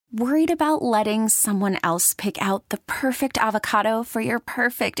Worried about letting someone else pick out the perfect avocado for your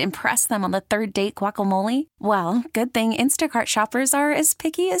perfect impress them on the third date guacamole? Well, good thing Instacart shoppers are as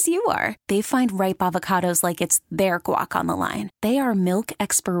picky as you are. They find ripe avocados like it's their guac on the line. They are milk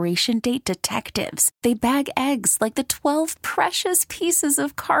expiration date detectives. They bag eggs like the 12 precious pieces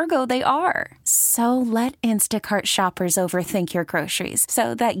of cargo they are. So let Instacart shoppers overthink your groceries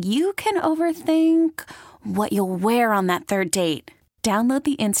so that you can overthink what you'll wear on that third date. Download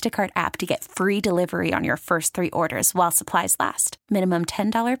the Instacart app to get free delivery on your first 3 orders while supplies last. Minimum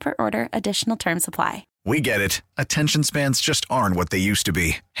 $10 per order. Additional terms apply. We get it. Attention spans just aren't what they used to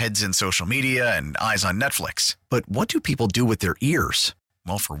be. Heads in social media and eyes on Netflix. But what do people do with their ears?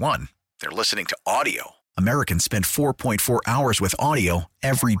 Well, for one, they're listening to audio. Americans spend 4.4 hours with audio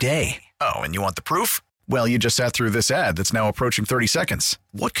every day. Oh, and you want the proof? Well, you just sat through this ad that's now approaching 30 seconds.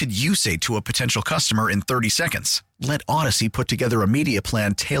 What could you say to a potential customer in 30 seconds? Let Odyssey put together a media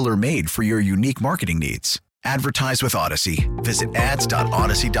plan tailor-made for your unique marketing needs. Advertise with Odyssey. Visit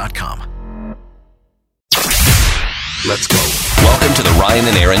ads.odyssey.com. Let's go. Welcome to the Ryan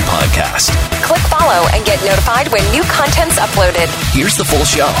and Erin podcast. Click follow and get notified when new content's uploaded. Here's the full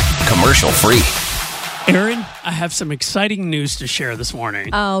show, commercial free. Erin, I have some exciting news to share this morning.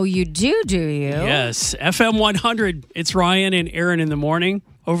 Oh, you do you? Yes. FM 100, it's Ryan and Erin in the morning.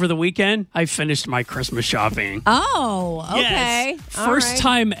 Over the weekend, I finished my Christmas shopping. Oh, okay. Yes. First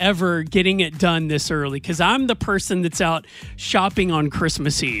time ever getting it done this early because I'm the person that's out shopping on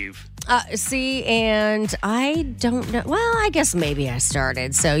Christmas Eve. See, and I don't know. Well, I guess maybe I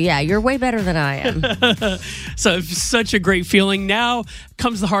started. So, yeah, you're way better than I am. So, it's such a great feeling. Now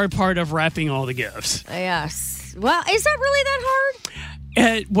comes the hard part of wrapping all the gifts. Yes. Well, is that really that hard?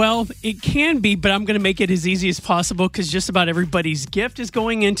 Well, it can be, but I'm going to make it as easy as possible because just about everybody's gift is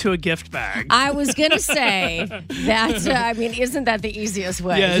going into a gift bag. I was going to say that, isn't that the easiest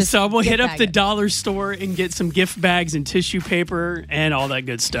way? Yeah, Just so we'll hit up the it. dollar store and get some gift bags and tissue paper and all that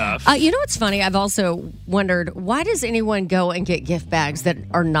good stuff. You know what's funny? I've also wondered, why does anyone go and get gift bags that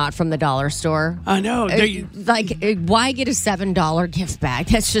are not from the dollar store? I know. Why get a $7 gift bag?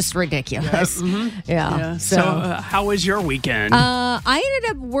 That's just ridiculous. Yes. Mm-hmm. Yeah. So how was your weekend? I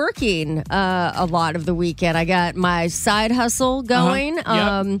ended up working a lot of the weekend. I got my side hustle going.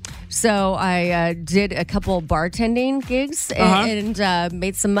 So I did a couple bartending gigs and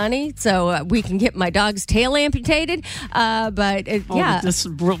made some money so we can get my dog's tail amputated. This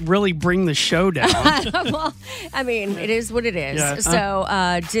really bring the show down. Well, I mean, it is what it is. Yeah.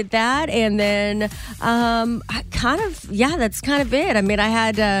 So did that. And then that's kind of it. I mean, I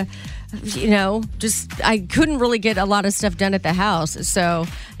had... I couldn't really get a lot of stuff done at the house. So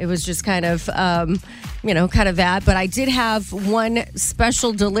it was just kind of that. But I did have one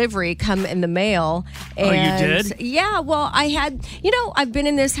special delivery come in the mail. And you did? Yeah. Well, I had, I've been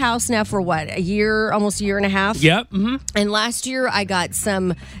in this house now for a year, almost a year and a half. Yep. Mm-hmm. And last year I got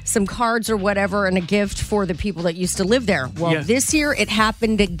some cards or whatever and a gift for the people that used to live there. Well, This year it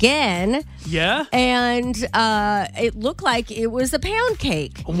happened again. Yeah. And it looked like it was a pound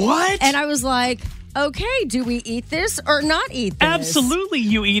cake. What? And I was like, okay, do we eat this or not eat this? Absolutely,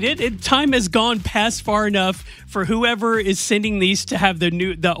 you eat it. Time has gone past far enough for whoever is sending these to have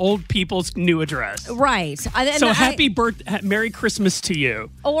the old people's new address. Right. So Merry Christmas to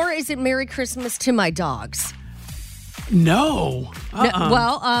you. Or is it Merry Christmas to my dogs? No.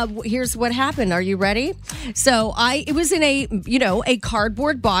 Well, here's what happened. Are you ready? So it was in a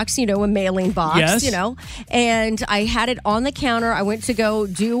cardboard box, a mailing box, yes. And I had it on the counter. I went to go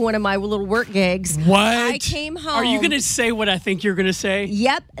do one of my little work gigs. What? I came home. Are you going to say what I think you're going to say?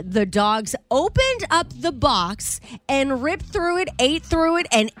 Yep. The dogs opened up the box and ripped through it, ate through it,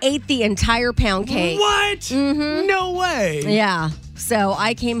 and ate the entire pound cake. What? Mm-hmm. No way. Yeah. So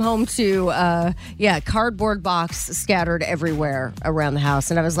I came home to, cardboard box scattered everywhere around the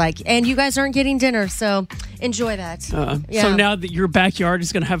house. And I was like, and you guys aren't getting dinner, so enjoy that. So now that your backyard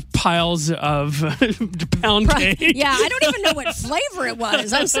is going to have piles of pound cake. Yeah, I don't even know what flavor it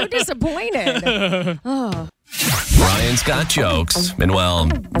was. I'm so disappointed. Oh. Ryan's got jokes, and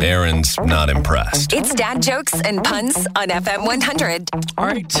Erin's not impressed. It's dad jokes and puns on FM 100. All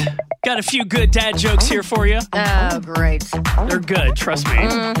right. Got a few good dad jokes here for you. Oh, great. They're good, trust me.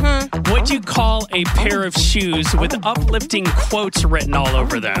 Mm-hmm. What'd you call a pair of shoes with uplifting quotes written all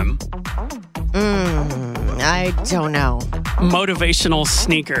over them? I don't know. Motivational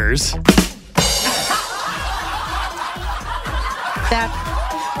sneakers.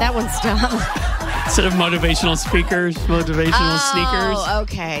 That one's dumb. Instead of motivational speakers, motivational sneakers. Oh,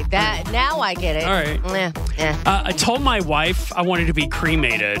 okay. Now I get it. All right. I told my wife I wanted to be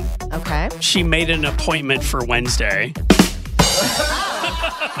cremated. Okay. She made an appointment for Wednesday.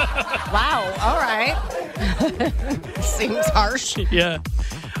 Wow. All right. Seems harsh. Yeah.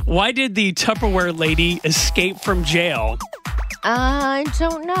 Why did the Tupperware lady escape from jail? I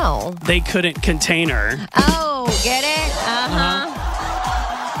don't know. They couldn't contain her. Oh, get it?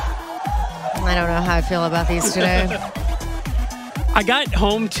 I don't know how I feel about these today. I got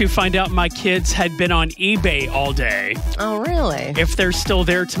home to find out my kids had been on eBay all day. Oh, really? If they're still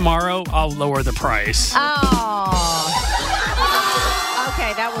there tomorrow, I'll lower the price. Oh.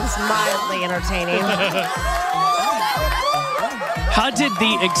 Okay, that was mildly entertaining. How did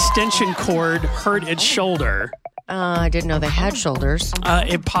the extension cord hurt its shoulder? I didn't know they had shoulders.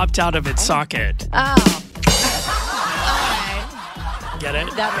 It popped out of its socket. Oh. All right. Get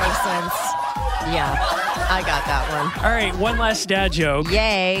it? That makes sense. Yeah, I got that one. All right, one last dad joke.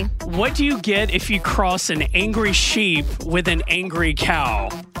 Yay. What do you get if you cross an angry sheep with an angry cow?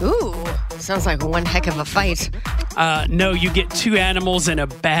 Ooh, sounds like one heck of a fight. No, you get two animals in a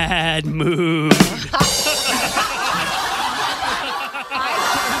bad mood.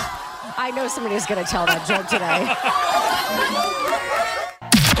 I know somebody's going to tell that joke today.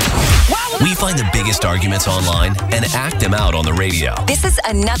 We find the biggest arguments online and act them out on the radio. This is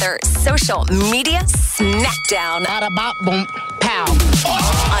another social media smackdown on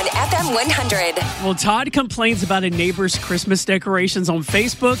FM 100. Well, Todd complains about a neighbor's Christmas decorations on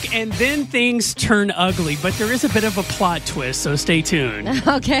Facebook, and then things turn ugly. But there is a bit of a plot twist, so stay tuned.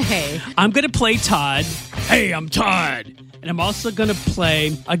 Okay. I'm going to play Todd. Hey, I'm Todd. And I'm also going to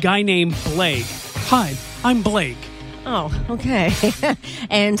play a guy named Blake. Hi, I'm Blake. Oh, okay.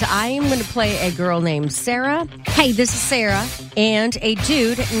 And I am going to play a girl named Sarah. Hey, this is Sarah. And a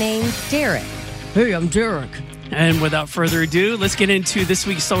dude named Derek. Hey, I'm Derek. And without further ado, let's get into this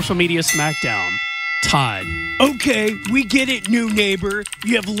week's social media smackdown. Todd. Okay, we get it, new neighbor.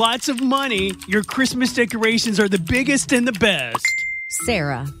 You have lots of money. Your Christmas decorations are the biggest and the best.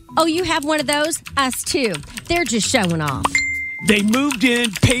 Sarah. Oh, you have one of those? Us too. They're just showing off. They moved in,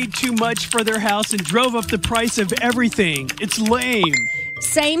 paid too much for their house, and drove up the price of everything. It's lame.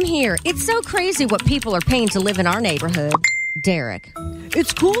 Same here. It's so crazy what people are paying to live in our neighborhood. Derek.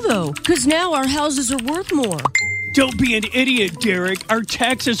 It's cool, though, because now our houses are worth more. Don't be an idiot, Derek. Our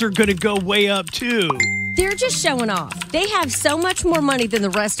taxes are going to go way up, too. They're just showing off. They have so much more money than the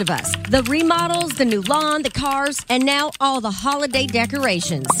rest of us. The remodels, the new lawn, the cars, and now all the holiday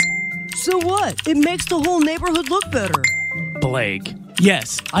decorations. So what? It makes the whole neighborhood look better. Blake.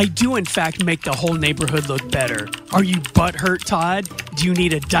 Yes, I do in fact make the whole neighborhood look better. Are you butthurt, Todd? Do you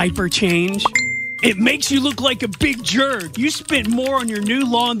need a diaper change? It makes you look like a big jerk. You spent more on your new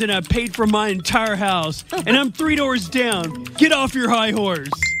lawn than I paid for my entire house, and I'm 3 doors down. Get off your high horse.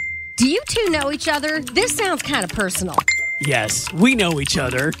 Do you two know each other? This sounds kind of personal. Yes, we know each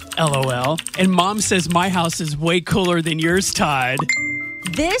other, LOL. And Mom says my house is way cooler than yours, Todd.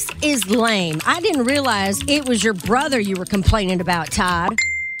 This is lame. I didn't realize it was your brother you were complaining about, Todd.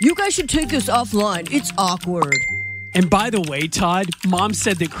 You guys should take this offline. It's awkward. And by the way, Todd, Mom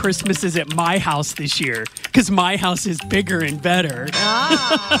said that Christmas is at my house this year because my house is bigger and better.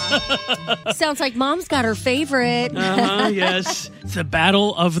 Sounds like Mom's got her favorite. Yes. It's the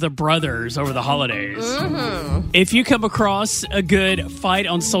battle of the brothers over the holidays. Mm-hmm. If you come across a good fight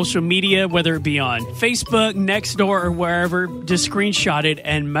on social media, whether it be on Facebook, Nextdoor, or wherever, just screenshot it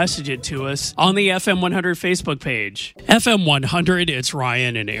and message it to us on the FM 100 Facebook page. FM 100, it's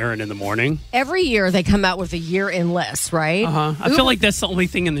Ryan and Erin in the morning. Every year they come out with a year-end list, right? I feel like that's the only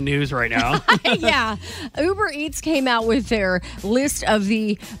thing in the news right now. Yeah. Uber Eats came out with their list of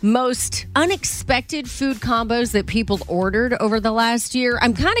the most unexpected food combos that people ordered over the last year.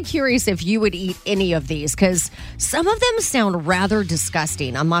 I'm kind of curious if you would eat any of these because some of them sound rather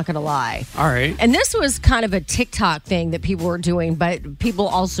disgusting. I'm not going to lie. All right. And this was kind of a TikTok thing that people were doing, but people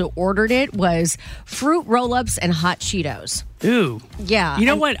also ordered it, was fruit roll-ups and hot Cheetos. Ooh. Yeah. You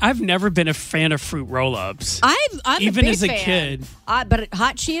know what? I've never been a fan of fruit roll-ups. I'm even a big as a fan. kid. But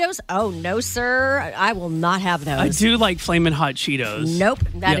hot Cheetos? Oh, no, sir. I will not have those. I do like Flamin' Hot Cheetos. Nope.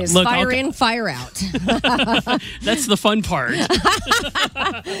 That is fire in, fire out. That's the fun part.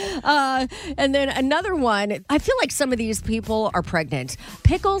 And then another one. I feel like some of these people are pregnant.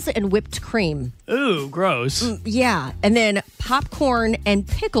 Pickles and whipped cream. Ooh, gross. Yeah. And then popcorn and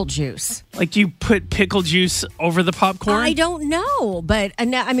pickle juice. Like, do you put pickle juice over the popcorn? I don't know. But,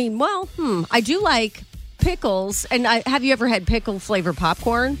 I mean, I do like pickles. And have you ever had pickle flavor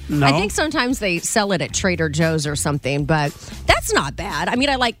popcorn? No. I think sometimes they sell it at Trader Joe's or something, but that's not bad. I mean,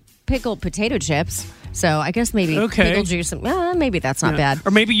 I like pickled potato chips. So I guess maybe pickle juice. Maybe that's not bad.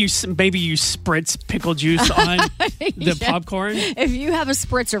 Or maybe you spritz pickle juice on the popcorn. If you have a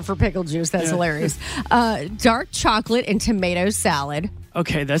spritzer for pickle juice, that's hilarious. Dark chocolate and tomato salad.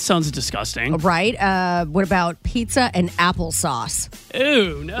 Okay, that sounds disgusting. Right? What about pizza and applesauce?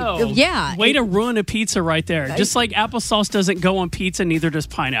 Ew, no. Yeah. Way to ruin a pizza right there. Just like applesauce doesn't go on pizza, neither does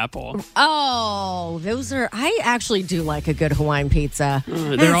pineapple. Oh, those are... I actually do like a good Hawaiian pizza.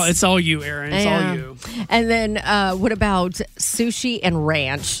 It's all you, Erin. It's all you. And then what about sushi and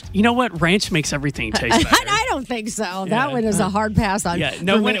ranch? You know what? Ranch makes everything taste better. I don't think so. That one is a hard pass on. Yeah,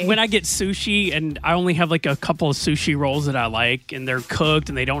 no. for me. When I get sushi and I only have like a couple of sushi rolls that I like, and they're cooked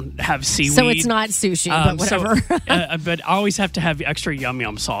and they don't have seaweed, so it's not sushi, but whatever. But I always have to have extra yum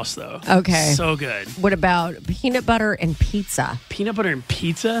yum sauce though. Okay, so good. What about peanut butter and pizza? Peanut butter and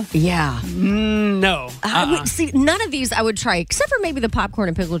pizza? Yeah. No. I would see none of these I would try except for maybe the popcorn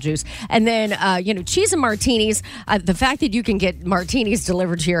and pickle juice, and then cheese and martinis. The fact that you can get martinis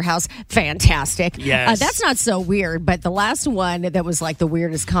delivered to your house, fantastic. Yes. That's not so weird. But the last one that was like the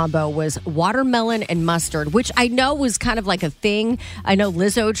weirdest combo was watermelon and mustard, which I know was kind of like a thing. I know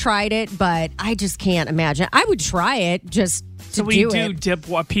Lizzo tried it, but I just can't imagine. I would try it just to do it. Dip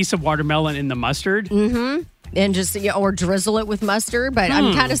a piece of watermelon in the mustard? Mm-hmm. And just, or drizzle it with mustard. But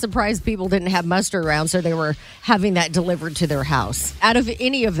I'm kind of surprised people didn't have mustard around, so they were having that delivered to their house. Out of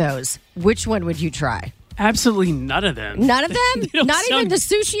any of those, which one would you try? Absolutely none of them. None of them? Not even the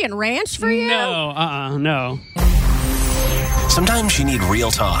sushi and ranch for you? No, no. Sometimes you need real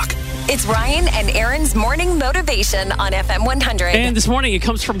talk. It's Ryan and Erin's morning motivation on FM 100. And this morning it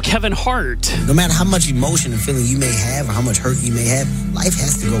comes from Kevin Hart. No matter how much emotion and feeling you may have or how much hurt you may have, life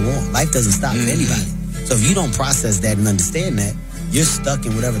has to go on. Life doesn't stop for anybody. So if you don't process that and understand that, you're stuck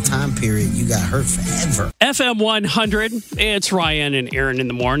in whatever time period you got hurt forever. FM 100, it's Ryan and Erin in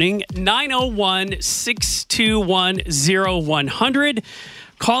the morning. 901-621-0100.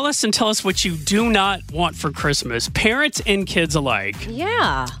 Call us and tell us what you do not want for Christmas, parents and kids alike.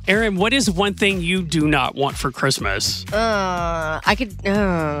 Yeah. Erin, what is one thing you do not want for Christmas? I could,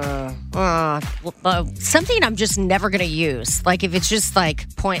 something I'm just never going to use. Like if it's just like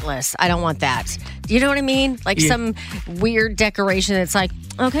pointless, I don't want that. You know what I mean? Like some weird decoration that's like,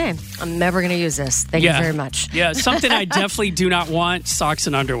 okay, I'm never going to use this. Thank you very much. Yeah, something I definitely do not want, socks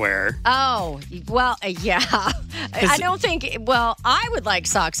and underwear. Oh, well, yeah. I don't think, I would like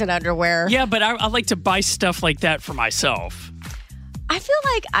socks and underwear. Yeah, but I like to buy stuff like that for myself. I feel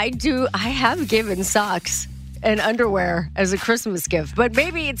like I have given socks and underwear as a Christmas gift, but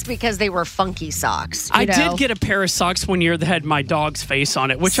maybe it's because they were funky socks. I did get a pair of socks one year that had my dog's face on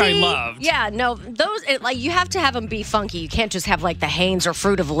it, which I loved. Yeah, no, those you have to have them be funky. You can't just have like the Hanes or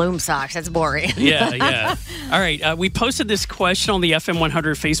Fruit of the Loom socks. That's boring. Yeah. All right, we posted this question on the FM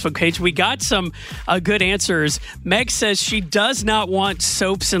 100 Facebook page. We got some good answers. Meg says she does not want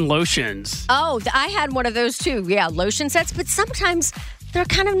soaps and lotions. Oh, I had one of those too. Yeah, lotion sets, but sometimes they're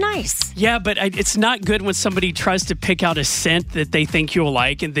kind of nice. Yeah, but it's not good when somebody tries to pick out a scent that they think you'll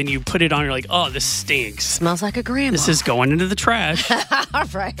like, and then you put it on, you're like, oh, this stinks. Smells like a grandma. This is going into the trash. All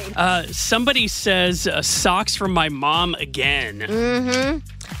right. Somebody says socks from my mom again. Mm-hmm.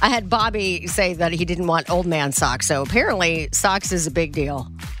 I had Bobby say that he didn't want old man socks, so apparently socks is a big deal.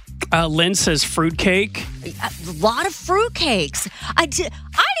 Lynn says fruitcake. A lot of fruitcakes. I didn't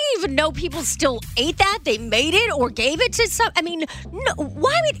even know people still ate that. They made it or gave it to some. I mean, no,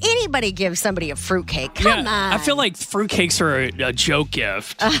 why would anybody give somebody a fruitcake? Come on. I feel like fruitcakes are a joke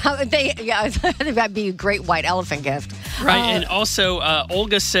gift. That'd be a great white elephant gift. Right. And also,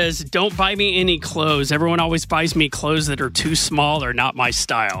 Olga says, don't buy me any clothes. Everyone always buys me clothes that are too small or not my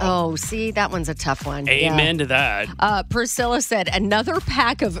style. Oh, see, that one's a tough one. Amen to that. Priscilla said, another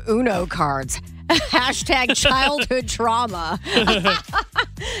pack of Uno cards. Hashtag childhood trauma.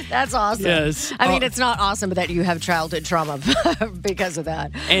 That's awesome. Yes. I mean, it's not awesome that you have childhood trauma because of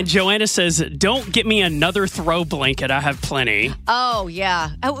that. And Joanna says, don't get me another throw blanket. I have plenty. Oh,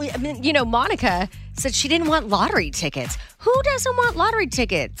 yeah. I mean, Monica said she didn't want lottery tickets. Who doesn't want lottery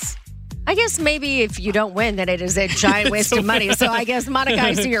tickets? I guess maybe if you don't win, then it is a giant waste of money. So I guess, Monica,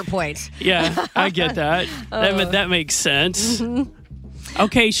 I see your point. Yeah, I get that. That makes sense. Mm-hmm.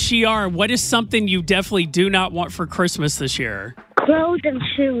 Okay, Shiar, what is something you definitely do not want for Christmas this year? Clothes and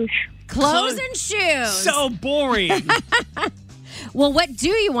shoes. Clothes and shoes. So boring. Well, what do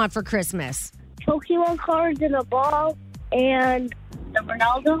you want for Christmas? Pokemon cards and a ball and the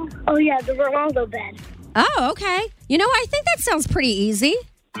Ronaldo. Oh, yeah, the Ronaldo bed. Oh, okay. I think that sounds pretty easy.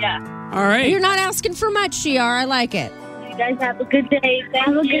 Yeah. All right. You're not asking for much, Shiar. I like it. You guys have a good day.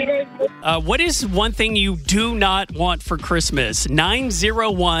 Have a good day. What is one thing you do not want for Christmas?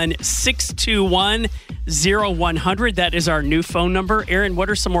 901-621-0100. That is our new phone number. Erin, what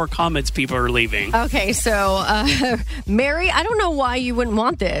are some more comments people are leaving? Okay, so Mary, I don't know why you wouldn't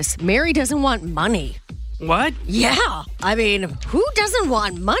want this. Mary doesn't want money. What? Yeah. I mean, who doesn't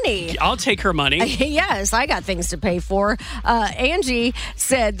want money? I'll take her money. Yes, I got things to pay for. Angie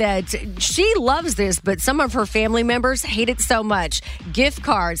said that she loves this, but some of her family members hate it so much. Gift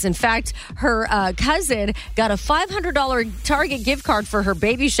cards. In fact, her cousin got a $500 Target gift card for her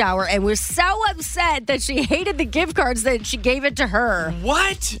baby shower and was so upset that she hated the gift cards that she gave it to her.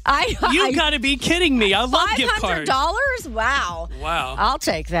 What? You got to be kidding me. I love gift cards. $500? Wow. I'll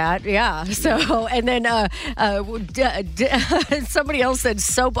take that. Yeah. So, and then somebody else said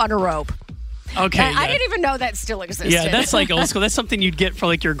soap on a rope. Okay. I didn't even know that still existed. Yeah, that's like old school. That's something you'd get for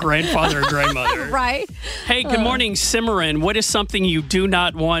like your grandfather or grandmother. Right. Hey, good morning, Cimarron. What is something you do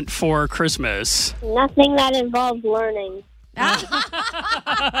not want for Christmas? Nothing that involves learning.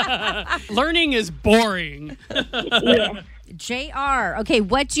 Learning is boring. Yeah. JR, okay,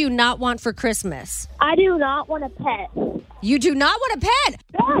 what do you not want for Christmas? I do not want a pet. You do not want a pet?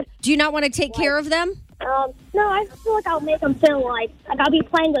 Yes. Do you not want to take care of them? No, I feel like I'll make them feel like I'll be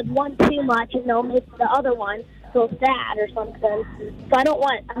playing with one too much and they'll make the other one feel sad or something. So I don't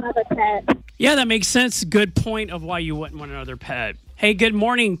want another pet. Yeah, that makes sense. Good point of why you wouldn't want another pet. Hey, good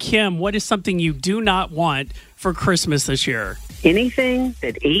morning, Kim. What is something you do not want for Christmas this year? Anything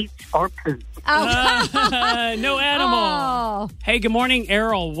that eats or poops. Oh. No animal. Oh. Hey, good morning,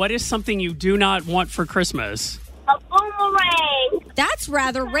 Errol. What is something you do not want for Christmas? A boomerang. That's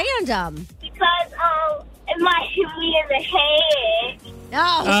rather random. Because it might hit me in the head.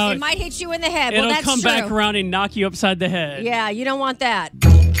 Oh, it might hit you in the head. It'll well, that's come true. back around and knock you upside the head. Yeah, you don't want that.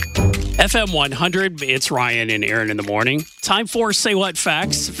 FM 100, it's Ryan and Erin in the morning. Time for Say What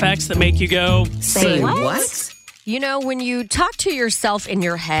Facts. Facts that make you go, Say what? You know, when you talk to yourself in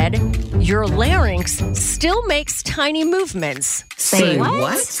your head, your larynx still makes tiny movements. Say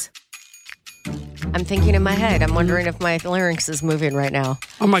what? I'm thinking in my head. I'm wondering if my larynx is moving right now.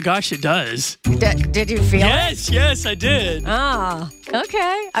 Oh my gosh, it does. Did you feel it? Yes, I did. Ah,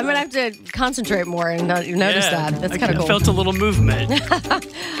 okay. I'm going to have to concentrate more and notice that. That's kind of cool. I felt a little movement.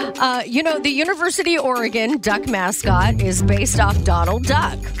 You know, the University of Oregon duck mascot is based off Donald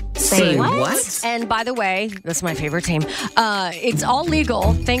Duck. Say what? And by the way, that's my favorite team. It's all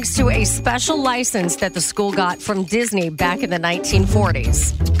legal thanks to a special license that the school got from Disney back in the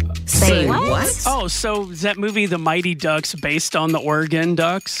 1940s. Say what? Oh, so is that movie The Mighty Ducks based on the Oregon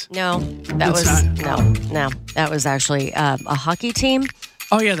Ducks? No, that was was actually a hockey team.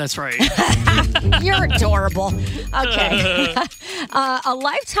 Oh, yeah, that's right. You're adorable. Okay. A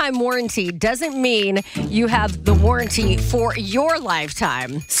lifetime warranty doesn't mean you have the warranty for your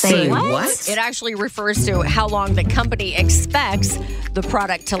lifetime. Say what? It actually refers to how long the company expects the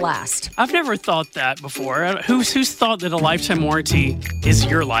product to last. I've never thought that before. Who's thought that a lifetime warranty is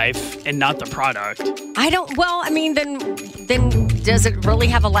your life and not the product? I don't. Well, I mean, then does it really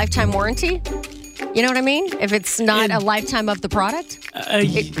have a lifetime warranty? You know what I mean? If it's not a lifetime of the product?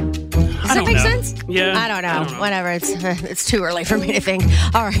 Does that make sense? Yeah. I don't know. Whatever. It's too early for me to think.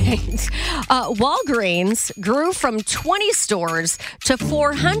 All right. Walgreens grew from 20 stores to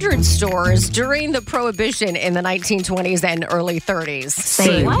 400 stores during the Prohibition in the 1920s and early 30s.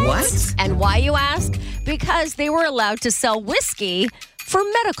 Say what? And why, you ask? Because they were allowed to sell whiskey for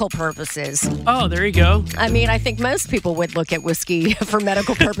medical purposes. Oh, there you go. I mean, I think most people would look at whiskey for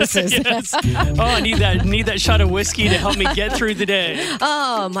medical purposes. Yes. Oh, I need that shot of whiskey to help me get through the day.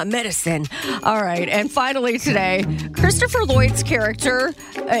 Oh, my medicine. All right. And finally today, Christopher Lloyd's character,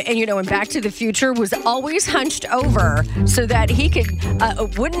 and you know, in Back to the Future, was always hunched over so that he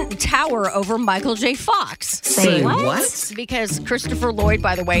wouldn't tower over Michael J. Fox. Say what? Because Christopher Lloyd,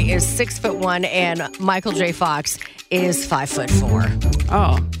 by the way, is 6'1" and Michael J. Fox is 5'4".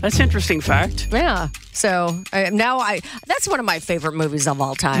 Oh, that's an interesting fact. Yeah. So that's one of my favorite movies of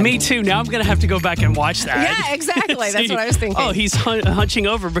all time. Me too. Now I'm going to have to go back and watch that. Yeah, exactly. That's what I was thinking. Oh, he's hunching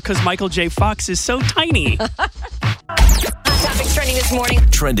over because Michael J. Fox is so tiny. Topics trending this morning.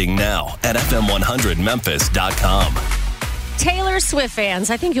 Trending now at FM100Memphis.com. Taylor Swift fans,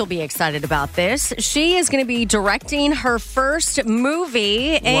 I think you'll be excited about this. She is going to be directing her first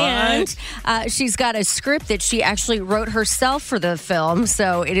movie, and she's got a script that she actually wrote herself for the film.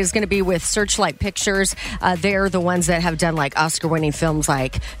 So it is going to be with Searchlight Pictures. They're the ones that have done like Oscar-winning films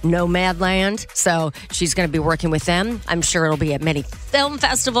like Nomadland. So she's going to be working with them. I'm sure it'll be at many film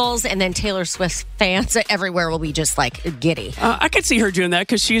festivals, and then Taylor Swift fans everywhere will be just like giddy. I could see her doing that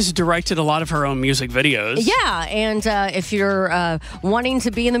because she's directed a lot of her own music videos. Yeah, and if you're wanting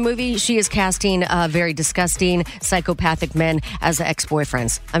to be in the movie, she is casting very disgusting, psychopathic men as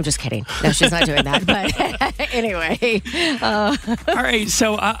ex-boyfriends. I'm just kidding. No, she's not doing that. But anyway. All right,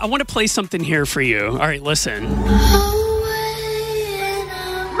 so I want to play something here for you. All right, listen.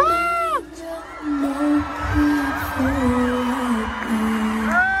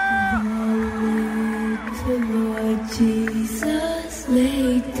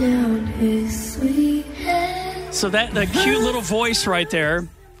 So the cute little voice right there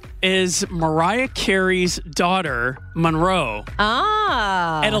is Mariah Carey's daughter, Monroe.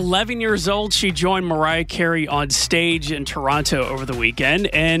 Ah. At 11 years old, she joined Mariah Carey on stage in Toronto over the weekend,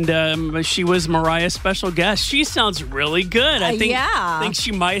 and she was Mariah's special guest. She sounds really good. I think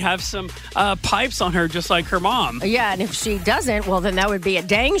she might have some pipes on her, just like her mom. Yeah, and if she doesn't, well, then that would be a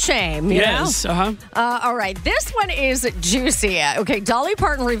dang shame. You know? All right, this one is juicy. Okay, Dolly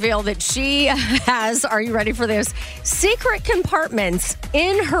Parton revealed that she has, are you ready for this, secret compartments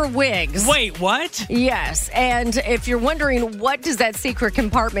in her wigs. Wait, what? Yes, and if you're wondering what does that secret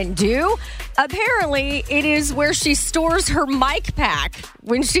compartment do, apparently it is where she stores her mic pack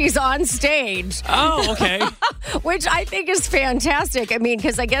when she's on stage. Oh, okay. Which I think is fantastic. I mean,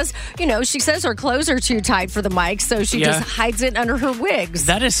 because I guess, she says her clothes are too tight for the mic, so she just hides it under her wigs.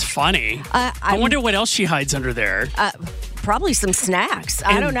 That is funny. I wonder what else she hides under there. Probably some snacks.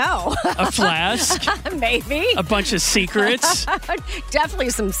 I don't know. A flask? Maybe. A bunch of secrets?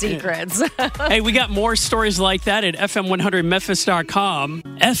 Definitely some secrets. Hey, we got more stories like that at FM100Memphis.com.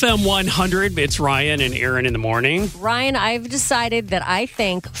 FM 100, it's Ryan and Erin in the morning. Ryan, I've decided that I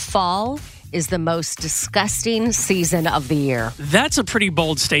think fall is the most disgusting season of the year. That's a pretty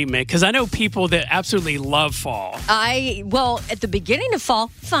bold statement, because I know people that absolutely love fall. At the beginning of fall,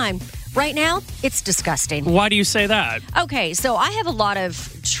 fine. Right now, it's disgusting. Why do you say that? Okay, so I have a lot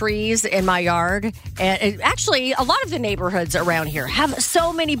of trees in my yard. And actually, a lot of the neighborhoods around here have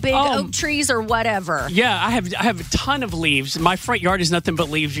so many big oak trees or whatever. Yeah, I have a ton of leaves. My front yard is nothing but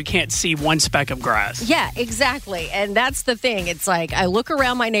leaves. You can't see one speck of grass. Yeah, exactly. And that's the thing. It's like I look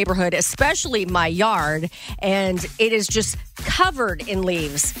around my neighborhood, especially my yard, and it is just covered in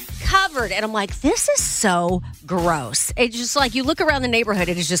leaves. Covered. And I'm like, this is so gross. It's just like you look around the neighborhood,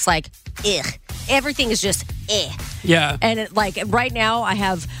 it is just like, ugh. Everything is just, Yeah. And right now, I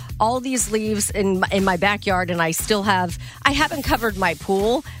have all these leaves in my backyard, and I haven't covered my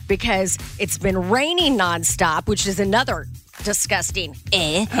pool because it's been raining nonstop, which is another disgusting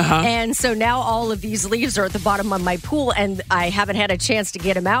And so now all of these leaves are at the bottom of my pool, and I haven't had a chance to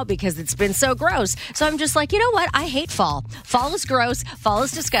get them out because it's been so gross. So I'm just like, you know what? I hate fall. Fall is gross. Fall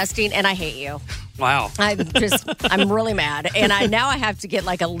is disgusting, and I hate you. Wow. I'm really mad. And I have to get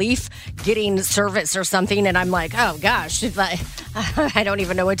like a leaf getting service or something. And I'm like, oh gosh, I don't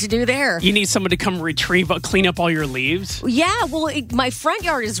even know what to do there. You need someone to come clean up all your leaves? Yeah. Well, my front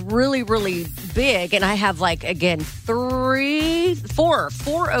yard is really, really big. And I have four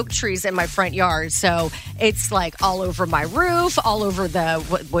oak trees in my front yard. So it's like all over my roof, all over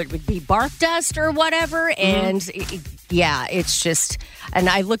what would be bark dust or whatever. And it's just, and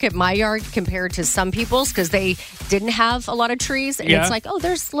I look at my yard compared to some people's because they didn't have a lot of trees. And it's like,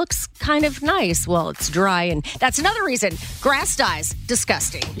 theirs looks kind of nice. Well, it's dry. And that's another reason. Grass dies.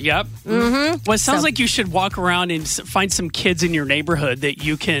 Disgusting. Yep. Mm-hmm. Well, it sounds like you should walk around and find some kids in your neighborhood that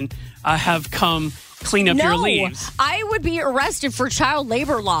you can have come clean up your leaves. I would be arrested for child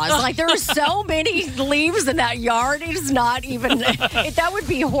labor laws. Like, there are so many leaves in that yard. It is not even, that would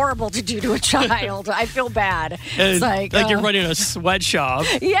be horrible to do to a child. I feel bad. It's like you're running a sweatshop.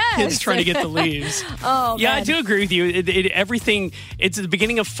 Yes. Kids trying to get the leaves. Oh, yeah, man. I do agree with you. Everything, it's at the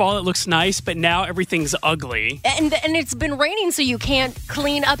beginning of fall, it looks nice, but now everything's ugly. And it's been raining, so you can't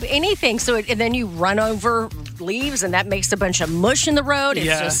clean up anything. So and then you run over leaves, and that makes a bunch of mush in the road. It's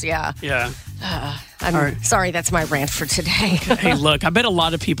just, Yeah. I'm sorry, that's my rant for today. Hey, look, I bet a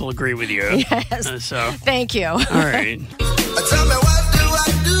lot of people agree with you. Yes. Thank you. All right. Tell me, what do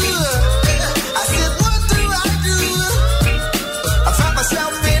I do? I said, what do I do? I find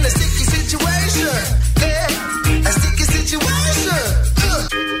myself in a sticky situation. Yeah, a sticky situation.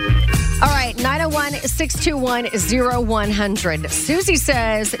 All right, 901-621-0100. Susie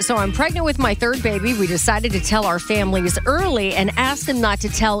says, so I'm pregnant with my third baby. We decided to tell our families early and ask them not to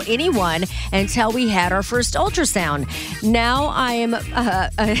tell anyone until we had our first ultrasound. Now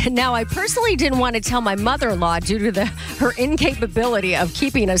I personally didn't want to tell my mother-in-law due to her incapability of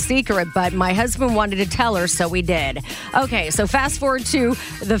keeping a secret, but my husband wanted to tell her, so we did. Okay, so fast forward to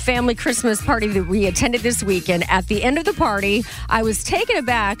the family Christmas party that we attended this weekend. At the end of the party, I was taken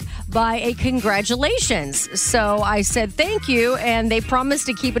aback by a congratulations. So I said thank you, and they promised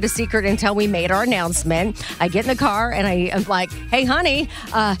to keep it a secret until we made our announcement. I get in the car, and I'm like, hey, honey,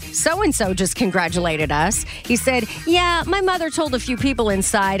 so-and-so just congratulated us. He said, yeah, my mother told a few people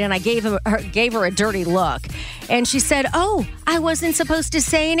inside, and I gave her a dirty look. And she said, oh, I wasn't supposed to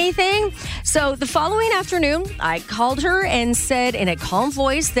say anything? So the following afternoon, I called her and said in a calm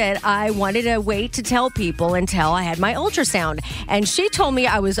voice that I wanted to wait to tell people until I had my ultrasound. And she told me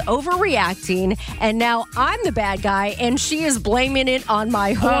I was overreacting and now I'm the bad guy, and she is blaming it on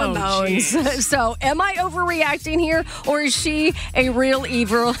my hormones. So am I overreacting here, or is she a real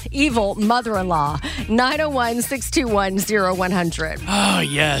evil mother-in-law? 901-621-0100. Oh,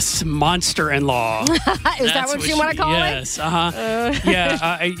 yes. Monster-in-law. Is that what you want to call it? Yes.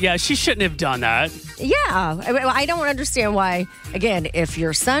 Yeah, she shouldn't have done that. Yeah. I don't understand why, again, if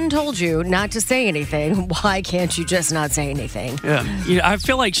your son told you not to say anything, why can't you just not say anything? Yeah. I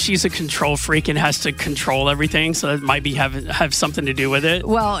feel like she's a control freak and has to control everything, so that might be have something to do with it.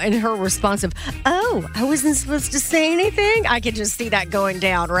 Well, and her response of, oh, I wasn't supposed to say anything? I can just see that going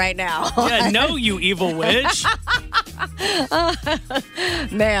down right now. Yeah, no, you evil witch.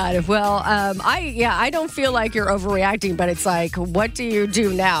 Man, well, I don't feel like you're overreacting, but it's like, what do you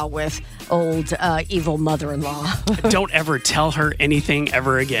do now with old evil mother-in-law? Don't ever tell her anything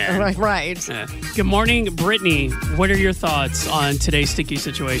ever again. Right. Yeah. Good morning, Brittany. What are your thoughts on today's sticky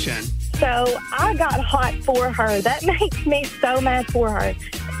situation? So I got hot for her. That makes me so mad for her.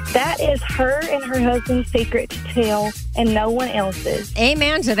 That is her and her husband's secret to tell, and no one else's.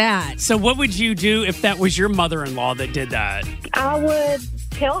 Amen to that. So what would you do if that was your mother-in-law that did that? I would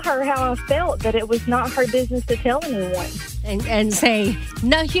tell her how I felt, that it was not her business to tell anyone. And say,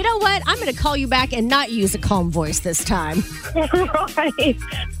 no, you know what? I'm going to call you back and not use a calm voice this time. Right.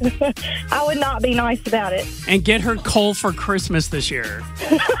 I would not be nice about it. And get her coal for Christmas this year.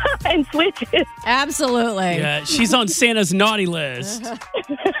 And switch it. Absolutely. Yeah, she's on Santa's naughty list.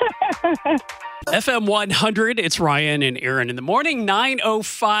 FM 100, it's Ryan and Erin in the morning,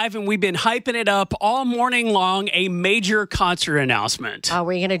 9:05, and we've been hyping it up all morning long, a major concert announcement. Are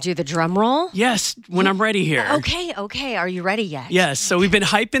we going to do the drum roll? Yes, when I'm ready here. Okay. Are you ready yet? Yes, so we've been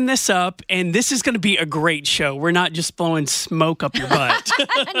hyping this up, and this is going to be a great show. We're not just blowing smoke up your butt.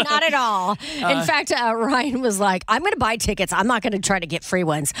 Not at all. In fact, Ryan was like, I'm going to buy tickets. I'm not going to try to get free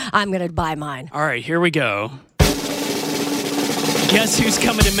ones. I'm going to buy mine. All right, here we go. Guess who's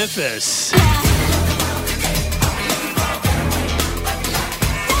coming to Memphis?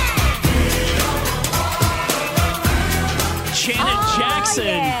 Janet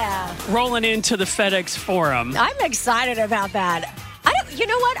Jackson rolling into the FedEx Forum. I'm excited about that. You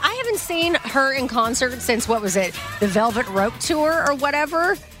know what? I haven't seen her in concert since, what was it, the Velvet Rope Tour or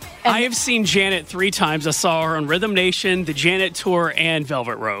whatever? I have seen Janet 3 times. I saw her on Rhythm Nation, the Janet Tour, and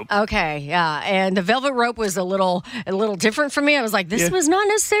Velvet Rope. Okay, yeah. And the Velvet Rope was a little different for me. I was like, this was not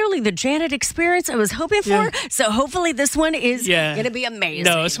necessarily the Janet experience I was hoping for. So hopefully this one is going to be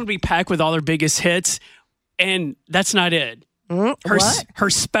amazing. No, it's going to be packed with all their biggest hits. And that's not it. Her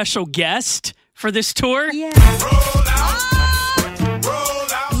special guest for this tour? Yeah.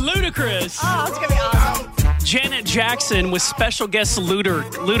 Ludacris. Oh, it's going to be awesome. Janet Jackson with special guest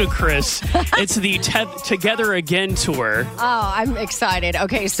Ludacris. It's the Together Again tour. Oh, I'm excited.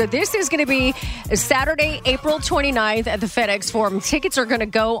 Okay, so this is going to be Saturday, April 29th at the FedEx Forum. Tickets are going to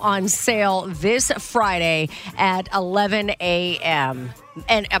go on sale this Friday at 11 a.m.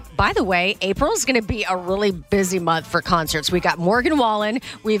 And by the way, April is going to be a really busy month for concerts. We got Morgan Wallen,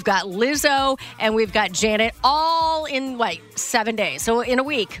 we've got Lizzo, and we've got Janet all in 7 days. So in a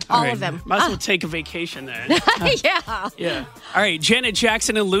week, all of them. Might as well take a vacation then. Yeah. Yeah. All right, Janet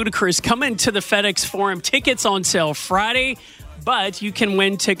Jackson and Ludacris coming to the FedEx Forum. Tickets on sale Friday, but you can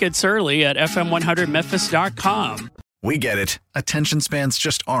win tickets early at fm100memphis.com. We get it. Attention spans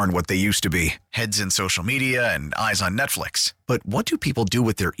just aren't what they used to be. Heads in social media and eyes on Netflix. But what do people do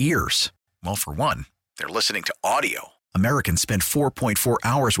with their ears? Well, for one, they're listening to audio. Americans spend 4.4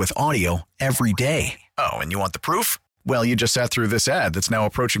 hours with audio every day. Oh, and you want the proof? Well, you just sat through this ad that's now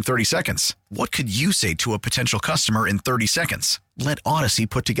approaching 30 seconds. What could you say to a potential customer in 30 seconds? Let Odyssey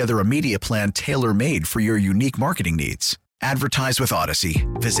put together a media plan tailor-made for your unique marketing needs. Advertise with Odyssey.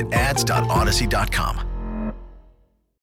 Visit ads.odyssey.com.